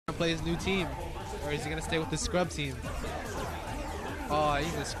play his new team? Or is he going to stay with the scrub team? Oh,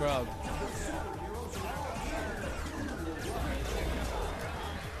 he's a scrub.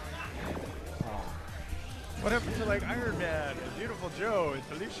 What happened to like Iron Man and Beautiful Joe and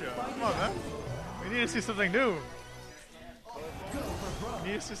Felicia? Come on, man. We need to see something new. We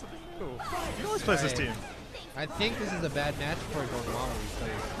need to see something new. He always plays this team. I think this is a bad match for Dormammu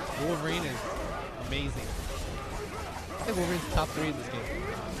because Wolverine is amazing. I think Wolverine's top 3 in this game.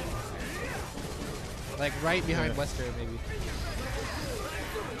 Like right behind Wesker, maybe.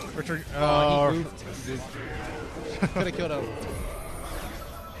 Richard. Oh, he moved. Could have killed him.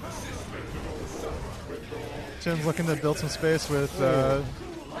 Tim's looking to build some space with.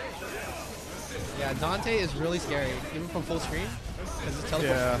 Yeah, Dante is really scary, even from full screen, because his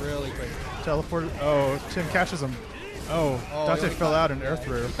teleport is really quick. Teleport. Oh, Tim catches him. Oh, Dante fell out and air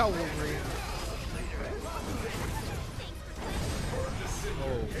through. He caught Wolverine.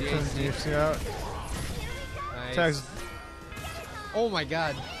 Oh, DHC out. Nice. Tags. Oh my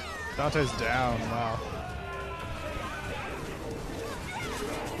god. Dante's down. Wow.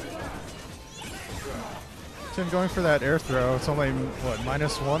 Tim going for that air throw. It's only, what,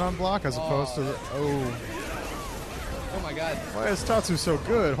 -1 on block as opposed to... Oh my god. Why is Tatsu so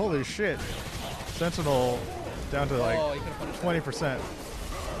good? Holy shit. Sentinel down to like 20%.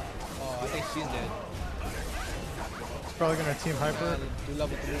 Oh, I think she's dead. It's probably going to team hyper. Do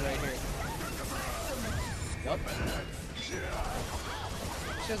level 3 right here. Yup.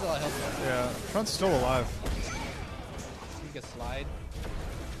 She has a lot of health. Yeah, Trunt's still alive. He can slide.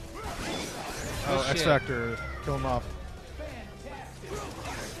 Oh, X Factor. Kill him off.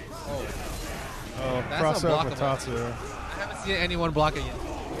 Oh, cross out with Tatsu. I haven't seen anyone block it yet.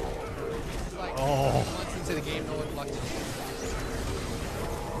 Like, once into the game, no one blocked it.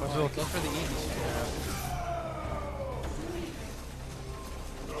 Go for the easy shit.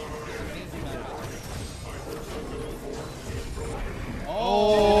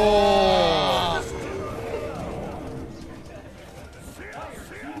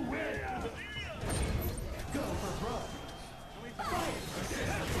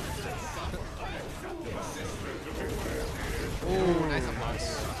 Nice unblocks.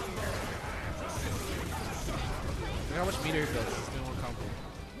 Look how much meter he does. It's been one combo.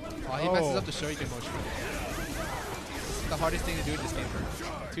 Oh, he messes up the Shoryuken motion. This is the hardest thing to do in this game for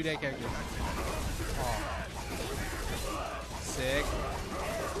 2 day characters. Oh. Sick.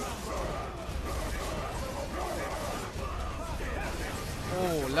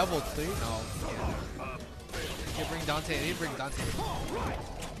 Oh, level 3? No. You can bring Dante. I need to bring Dante.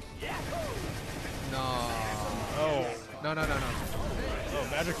 No. Oh. No. Oh,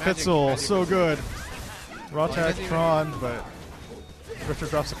 Magic Pitzel, so good. Raw tag Tron, but Richard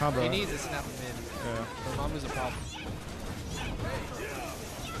drops the combo. He needs to snap him in. Yeah. Dormammu's a problem.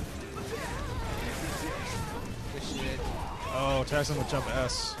 Good shit. Oh, tags him with jump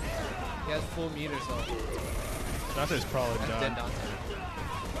S. He has full meter, so. Dante's probably done. Dead Dante.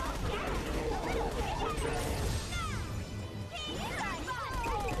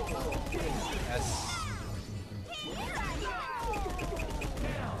 Yes.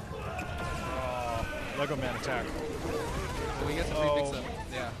 Lego Man attack. So we get some free mix up.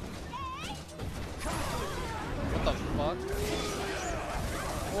 Yeah. What the fuck?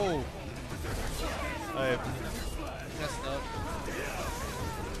 Oh. I messed up.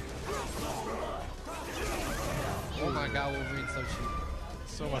 Oh my god, Wolverine's so cheap.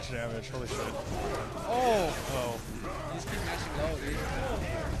 So much damage, holy shit. Oh! Oh. You just keep mashing low, dude.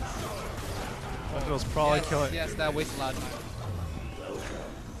 Wentinel's probably killing. Yes, that wastes a lot of time.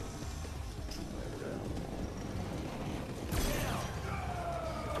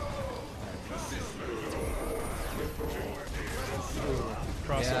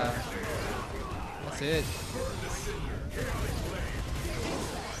 Crossover. Yeah. That's it.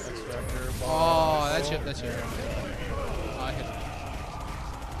 X-Factor. Oh, that chip. Oh, I hit him.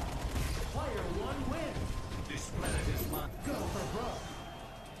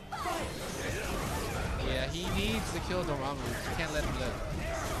 Yeah, he needs to kill Dormammu. You can't let him live.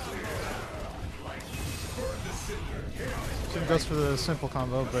 Tim goes for the simple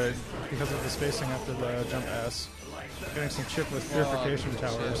combo, but because of the spacing after the jump S, getting some chip with purification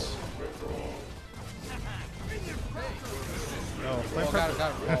towers. Oh,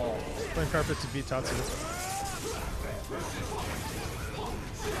 flame carpet to beat Tatsu.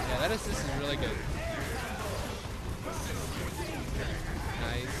 Yeah, that assist is really good.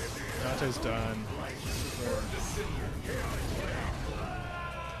 Nice. Dante's done.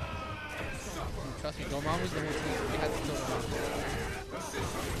 Trust me, Dormammu's the whole team. We had to kill Dormammu.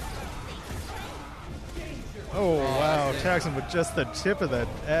 Oh, wow. Tags him with just the tip of the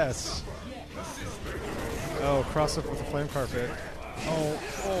S. Oh, cross up with the flame carpet. Oh,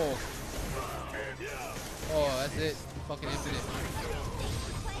 oh. Oh, that's it. Fucking infinite.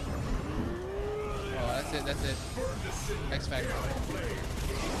 Oh, that's it, that's it. X Factor.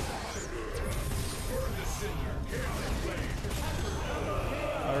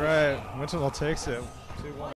 All right. Wentinel takes it. 2-1.